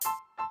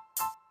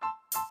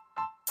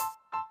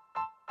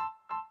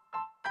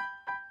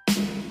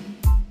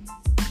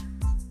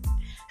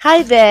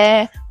Hi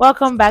there,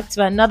 welcome back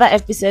to another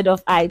episode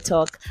of I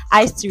Talk.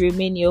 I still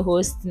remain your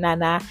host,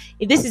 Nana.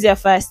 If this is your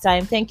first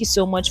time, thank you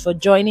so much for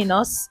joining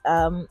us.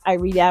 I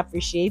really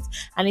appreciate.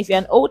 And if you're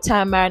an old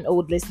timer, an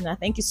old listener,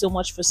 thank you so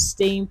much for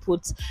staying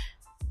put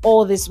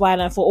all this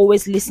while and for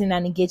always listening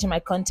and engaging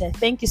my content.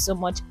 Thank you so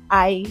much.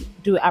 I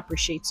do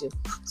appreciate you.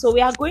 So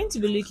we are going to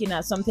be looking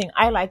at something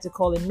I like to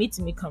call a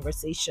meet-to-meet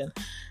conversation.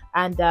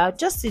 And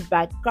just sit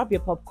back, grab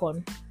your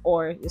popcorn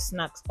or your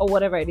snacks or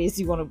whatever it is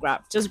you want to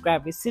grab. Just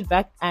grab it, sit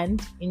back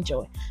and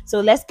enjoy.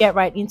 So let's get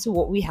right into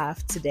what we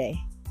have today.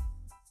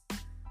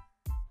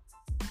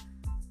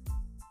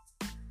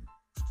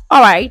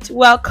 All right,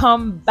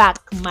 welcome back,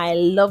 my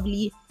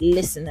lovely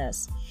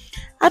listeners.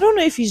 I don't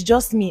know if it's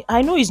just me.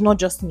 I know it's not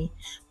just me,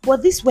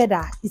 but this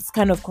weather is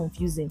kind of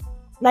confusing.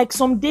 Like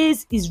some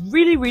days is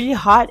really, really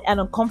hard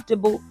and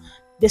uncomfortable.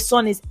 The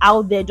sun is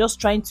out there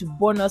just trying to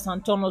burn us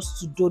and turn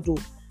us to dodo.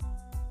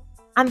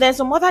 And then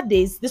some other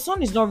days, the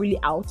sun is not really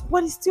out,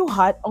 but it's still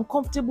hot,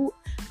 uncomfortable,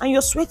 and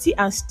you're sweaty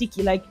and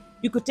sticky. Like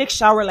you could take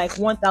shower like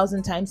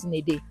 1,000 times in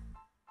a day.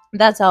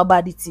 That's how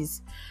bad it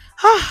is.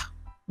 Ah,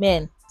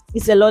 man,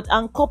 it's a lot.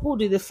 And coupled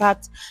with the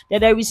fact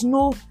that there is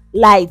no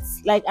light,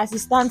 like as it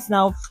stands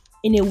now,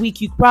 in a week,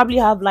 you probably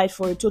have light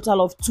for a total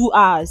of 2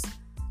 hours.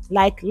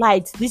 Like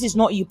light, this is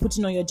not you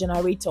putting on your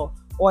generator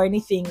or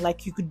anything.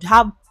 Like you could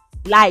have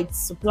light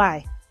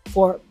supply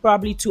for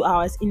probably 2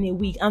 hours in a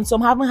week, and some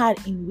haven't had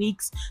in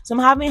weeks, some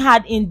haven't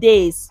had in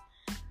days.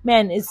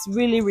 Man, it's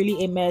really,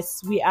 really a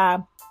mess. We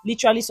are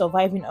literally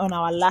surviving on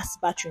our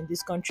last battery in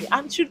this country.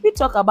 And should we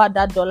talk about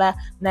that dollar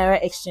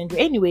naira exchange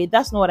rate? Anyway,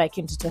 that's not what I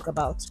came to talk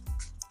about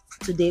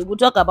today. We'll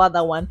talk about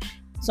that one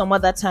some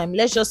other time.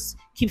 Let's just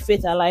keep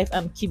faith alive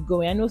and keep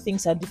going. I know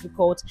things are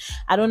difficult.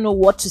 I don't know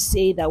what to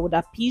say that would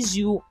appease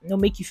you,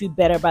 make you feel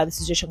better about the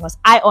situation, because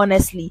I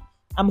honestly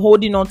I'm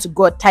holding on to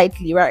God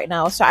tightly right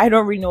now. So I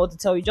don't really know what to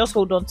tell you. Just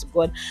hold on to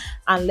God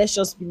and let's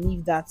just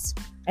believe that,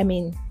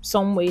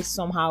 some way,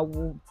 somehow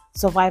we'll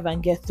survive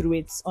and get through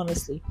it,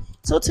 honestly.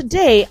 So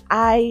today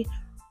I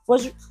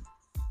was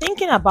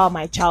thinking about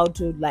my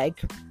childhood.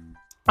 Like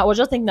I was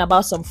just thinking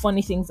about some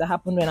funny things that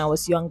happened when I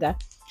was younger.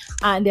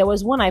 And there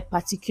was one I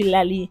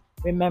particularly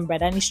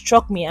remembered and it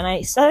struck me. And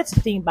I started to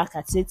think back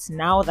at it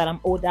now that I'm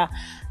older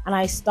and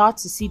I start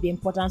to see the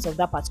importance of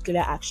that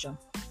particular action.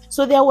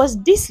 So there was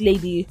this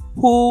lady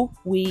who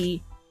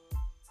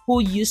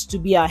used to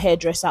be our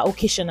hairdresser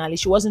occasionally.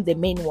 She wasn't the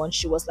main one.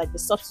 She was like the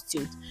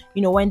substitute,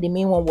 when the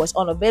main one was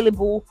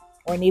unavailable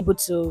or unable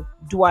to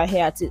do our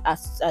hair at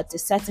a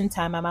certain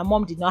time. And my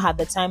mom did not have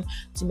the time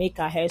to make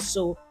her hair.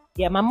 So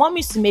yeah, my mom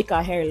used to make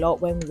her hair a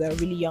lot when we were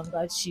really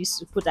younger. She used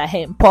to put her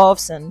hair in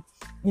puffs and,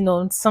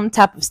 some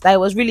type of style. It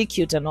was really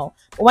cute and all.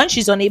 But when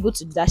she's unable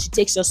to do that, she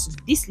takes us to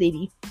this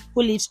lady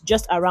who lives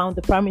just around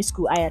the primary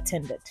school I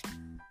attended.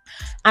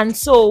 And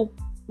so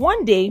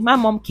one day my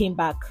mom came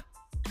back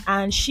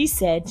and she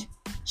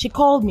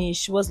called me.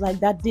 She was like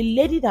that the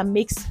lady that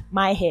makes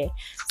my hair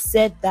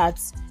said that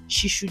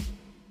she should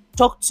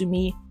talk to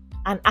me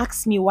and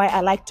ask me why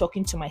I like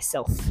talking to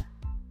myself.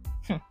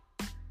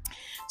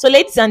 So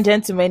ladies and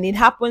gentlemen, it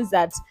happens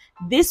that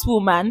this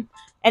woman,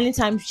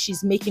 anytime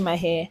she's making my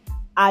hair,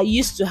 I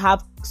used to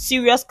have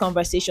serious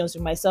conversations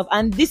with myself.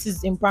 And this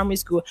is in primary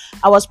school.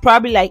 I was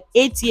probably like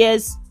 8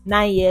 years,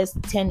 9 years,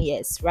 10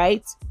 years,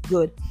 right?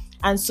 Good.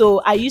 And so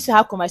I used to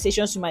have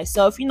conversations with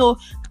myself,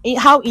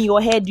 how in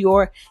your head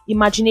your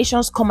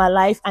imaginations come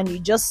alive and you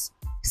just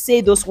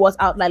say those words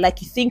out loud,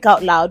 like you think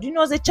out loud.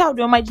 As a child,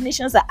 your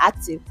imaginations are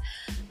active.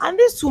 And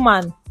this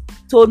woman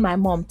told my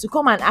mom to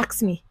come and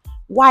ask me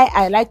why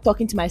I like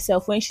talking to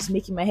myself when she's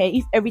making my hair,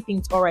 if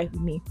everything's all right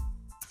with me.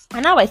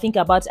 And now I think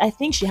about it, I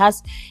think she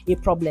has a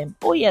problem.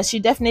 Oh yes, she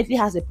definitely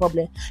has a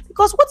problem.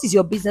 Because what is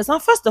your business?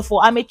 And first of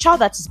all, I'm a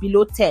child that is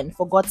below 10,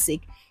 for God's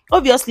sake.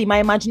 Obviously, my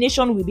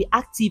imagination will be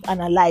active and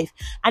alive.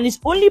 And it's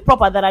only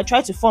proper that I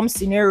try to form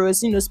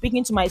scenarios,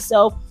 speaking to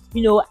myself.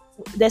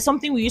 There's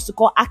something we used to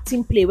call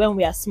acting play when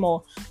we are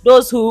small.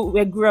 Those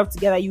who grew up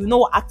together,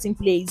 what acting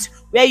play is,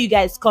 where you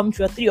guys come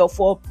to 3 or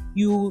 4,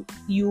 you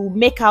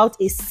make out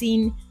a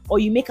scene or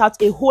you make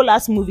out a whole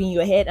ass movie in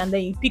your head and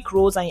then you pick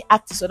roles and you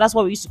act. So that's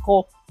what we used to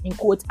call, in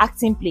quotes,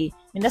 acting play.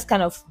 That's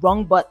kind of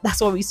wrong, but that's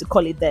what we used to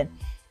call it then.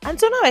 And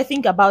so now I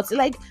think about it,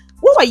 like,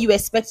 what were you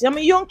expecting? I'm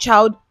a young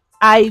child.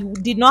 I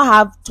did not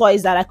have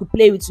toys that I could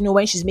play with,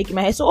 when she's making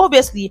my hair. So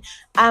obviously,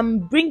 I'm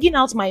bringing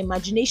out my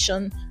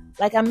imagination.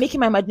 Like I'm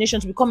making my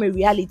imagination to become a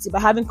reality by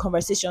having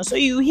conversations. So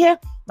you hear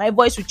my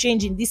voice will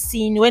change in this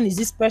scene. When is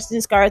this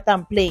person's character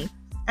I'm playing?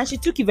 And she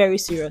took it very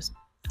serious.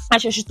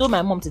 And she told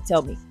my mom to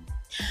tell me.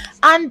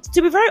 And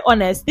to be very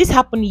honest, this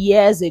happened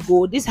years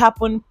ago. This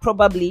happened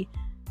probably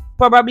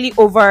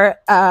over,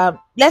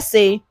 let's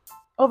say,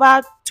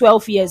 over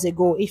 12 years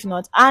ago, if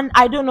not. And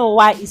I don't know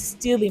why it's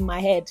still in my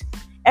head.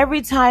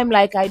 Every time,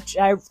 like, I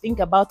think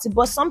about it,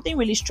 but something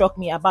really struck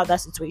me about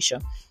that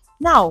situation.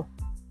 Now,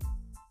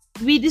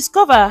 we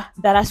discover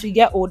that as we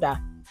get older,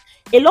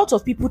 a lot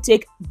of people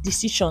take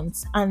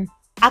decisions and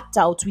act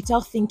out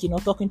without thinking or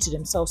talking to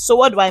themselves. So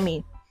what do I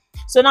mean?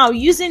 So now,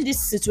 using this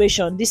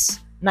situation, this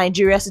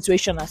Nigeria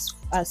situation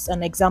as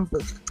an example.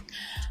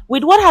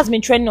 With what has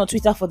been trending on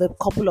Twitter for the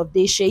couple of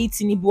days, Sheyi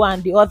Tinubu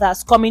and the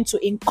others coming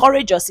to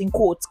encourage us, in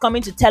quotes,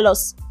 coming to tell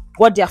us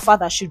what their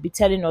father should be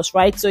telling us,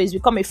 right? So it's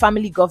become a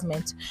family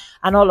government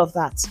and all of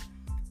that.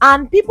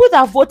 And people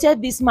that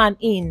voted this man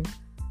in,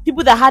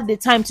 people that had the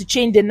time to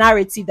change the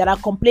narrative that are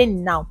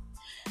complaining now,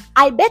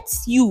 I bet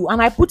you,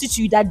 and I put it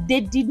to you, that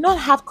they did not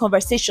have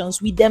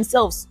conversations with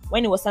themselves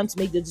when it was time to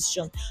make the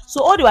decision.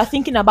 So all they were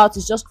thinking about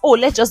is just, oh,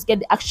 let's just get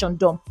the action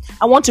done.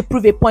 I want to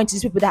prove a point to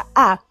these people that,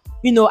 I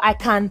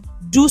can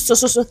do so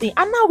thing.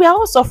 And now we are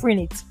all suffering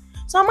it.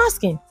 So I'm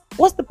asking,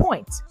 what's the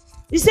point?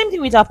 The same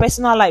thing with our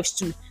personal lives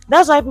too.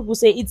 That's why people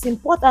say it's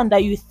important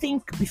that you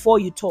think before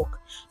you talk.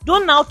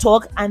 Don't now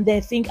talk and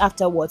then think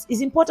afterwards.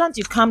 It's important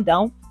you calm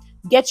down,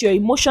 get your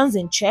emotions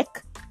in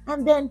check,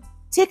 and then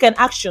take an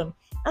action.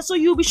 And so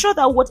you'll be sure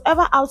that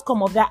whatever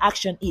outcome of that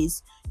action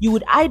is, you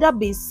would either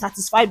be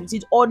satisfied with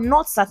it or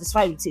not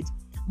satisfied with it.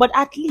 But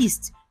at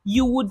least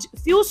you would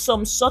feel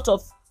some sort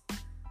of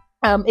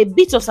a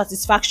bit of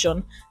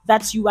satisfaction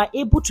that you are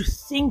able to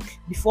think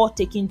before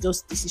taking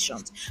those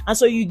decisions. And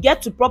so you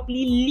get to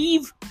properly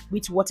live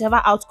with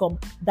whatever outcome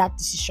that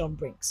decision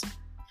brings.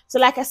 So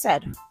like I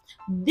said,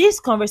 this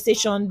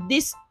conversation,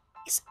 this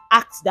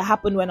act that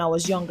happened when I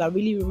was younger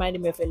really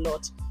reminded me of a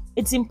lot.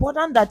 It's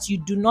important that you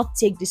do not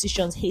take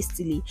decisions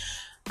hastily.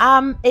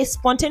 I'm a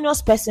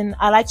spontaneous person.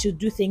 I like to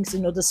do things,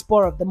 the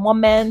spur of the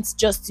moment.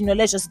 Just,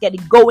 let's just get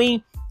it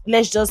going.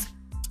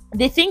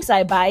 The things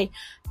I buy,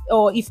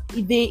 or if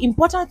the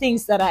important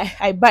things that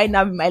I buy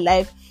now in my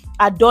life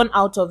are done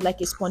out of like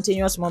a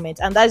spontaneous moment,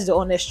 and that's the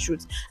honest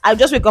truth. I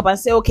just wake up and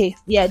say, okay,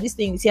 yeah, this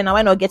thing is here now,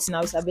 why not get it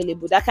now, it's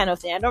available, that kind of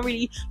thing. I don't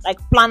really like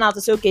plan out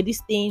to say, okay,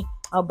 this thing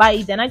I'll buy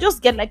it. Then I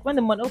just get like when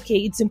the money, okay,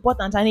 it's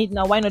important, I need it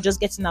now, why not just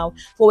get it now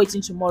for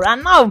waiting tomorrow?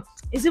 And now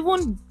it's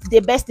even the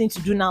best thing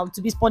to do now,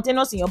 to be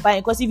spontaneous in your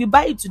buying, because if you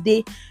buy it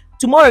today,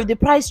 tomorrow if the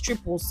price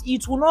triples,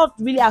 it will not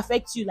really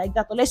affect you like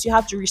that unless you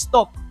have to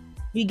restock.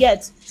 You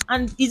get.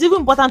 And it's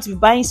even important to be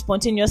buying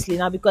spontaneously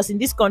now, because in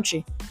this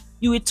country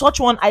you will touch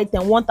one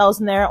item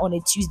 1,000 naira on a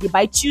Tuesday.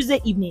 By Tuesday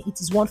evening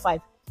it is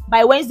 1,500.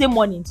 By Wednesday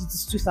morning it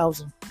is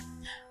 2,000.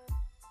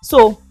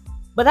 So,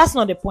 but that's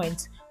not the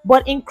point.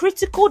 But in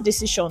critical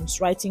decisions,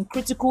 right, in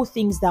critical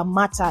things that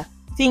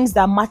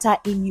matter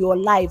in your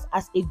life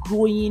as a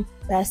growing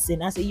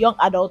person, as a young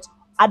adult,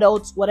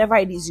 whatever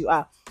it is you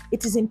are,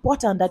 it is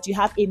important that you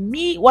have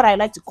what I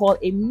like to call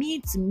a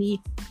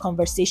me-to-me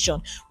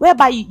conversation,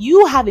 whereby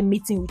you have a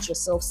meeting with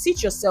yourself,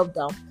 sit yourself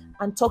down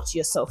and talk to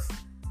yourself.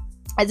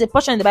 There's a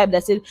portion in the Bible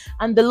that says,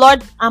 and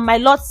my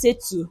Lord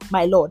said to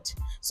my Lord.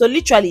 So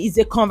literally it's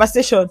a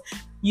conversation.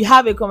 You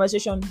have a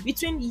conversation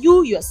between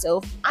you,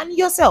 yourself, and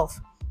yourself.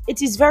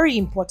 It is very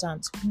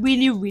important,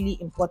 really, really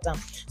important.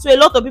 So a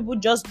lot of people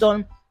just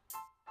don't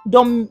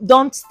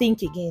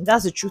think again.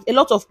 That's the truth. A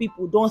lot of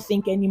people don't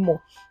think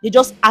anymore. They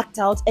just act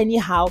out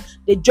anyhow.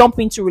 They jump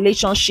into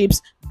relationships,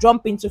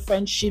 jump into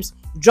friendships,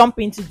 jump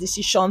into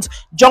decisions,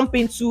 jump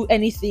into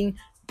anything,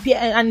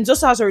 and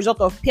just as a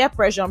result of peer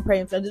pressure and peer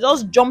influence, they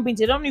just jump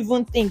into. They don't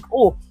even think,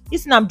 oh,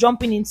 this thing I'm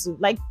jumping into,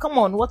 like, come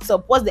on, what's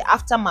up? What's the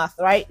aftermath,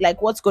 right? Like,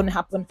 what's going to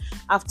happen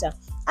after?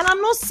 And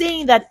I'm not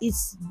saying that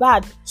it's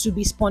bad to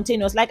be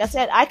spontaneous. Like I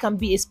said, I can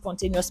be a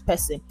spontaneous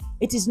person.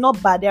 It is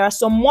not bad. There are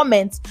some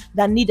moments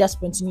that need a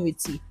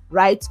spontaneity,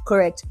 right?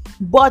 Correct.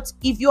 But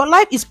if your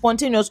life is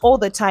spontaneous all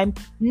the time,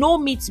 no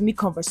meet-to-meet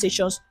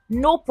conversations,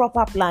 no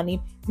proper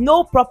planning,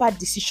 no proper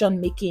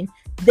decision making,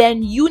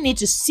 then you need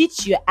to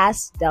sit your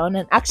ass down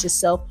and ask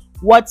yourself,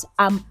 what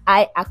am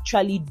I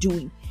actually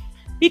doing?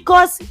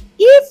 Because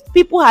if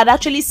people had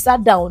actually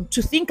sat down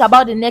to think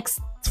about the next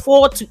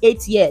 4 to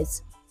 8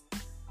 years,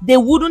 they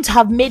wouldn't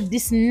have made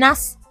this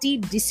nasty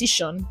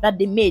decision that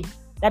they made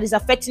that is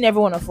affecting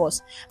every one of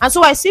us. And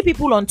so I see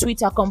people on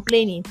Twitter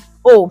complaining,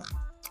 oh,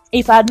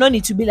 if I had known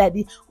it to be like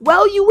this.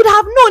 Well, you would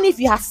have known if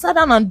you had sat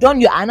down and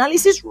done your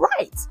analysis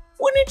right.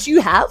 Wouldn't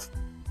you have?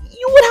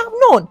 You would have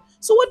known.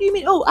 So what do you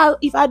mean? Oh,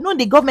 if I had known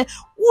the government,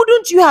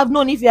 wouldn't you have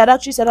known if you had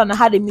actually sat down and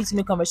had a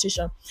meeting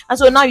conversation? And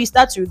so now you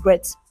start to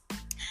regret.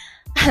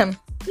 You know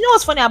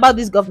what's funny about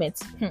this government?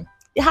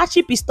 The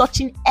hardship is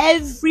touching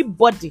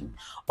everybody.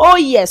 Oh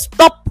yes,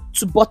 top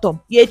to bottom.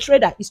 You're a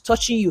trader, it's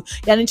touching you.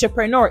 You're an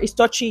entrepreneur, it's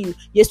touching you.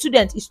 You're a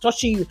student, it's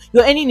touching you.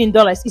 You're earning in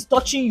dollars, it's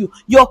touching you.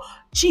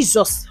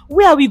 Jesus,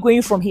 where are we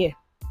going from here?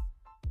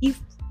 If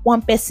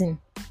one person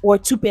or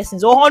 2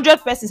 persons or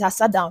 100 persons have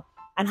sat down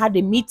and had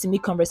a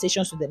meet-to-meet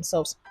conversations with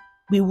themselves,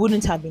 we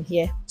wouldn't have been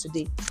here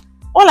today.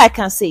 All I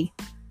can say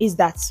is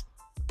that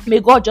may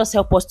God just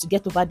help us to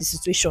get over the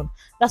situation.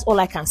 That's all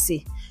I can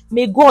say.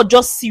 May God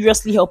just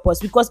seriously help us,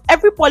 because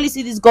every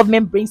policy this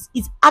government brings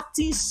is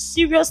acting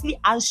seriously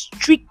and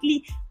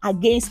strictly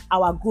against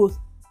our growth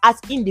as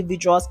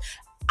individuals,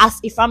 as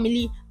a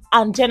family,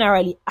 and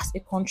generally as a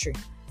country.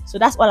 So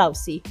that's all I'll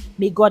say.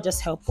 May God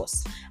just help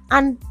us.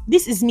 And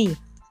this is me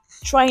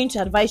trying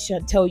to advise you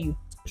and tell you,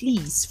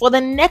 please, for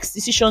the next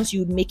decisions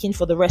you're making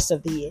for the rest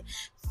of the year,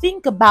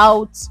 think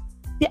about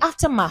the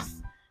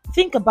aftermath.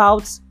 Think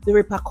about the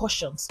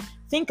repercussions.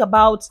 Think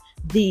about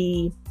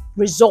the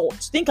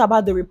results, think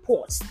about the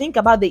reports, think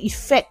about the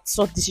effects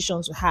of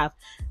decisions you have.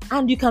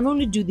 And you can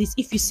only do this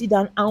if you sit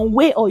down and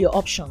weigh all your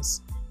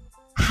options.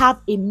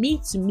 Have a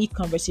meet to meet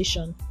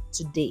conversation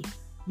today.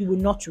 You will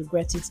not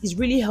regret it. It's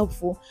really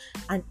helpful,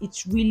 and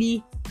it's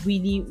really,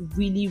 really,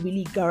 really,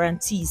 really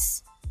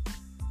guarantees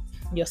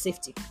your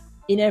safety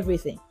in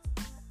everything.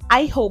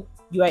 I hope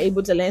you are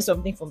able to learn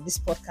something from this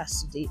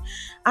podcast today.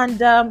 And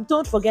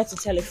don't forget to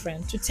tell a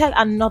friend, to tell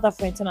another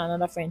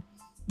friend,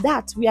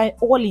 that we are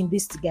all in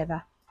this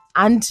together.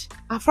 And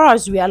as far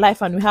as we are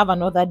alive and we have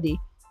another day,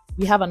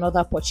 we have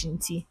another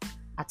opportunity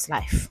at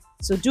life.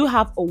 So do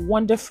have a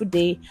wonderful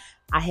day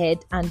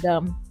ahead,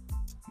 and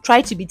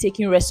try to be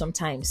taking rest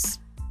sometimes.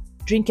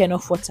 Drink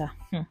enough water.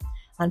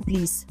 And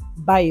please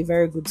buy a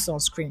very good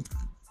sunscreen.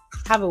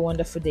 Have a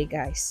wonderful day,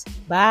 guys.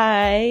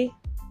 Bye.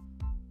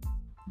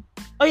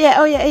 Oh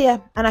yeah.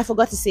 And I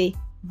forgot to say,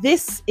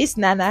 this is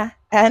Nana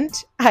and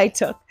I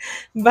Talk.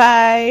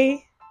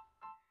 Bye.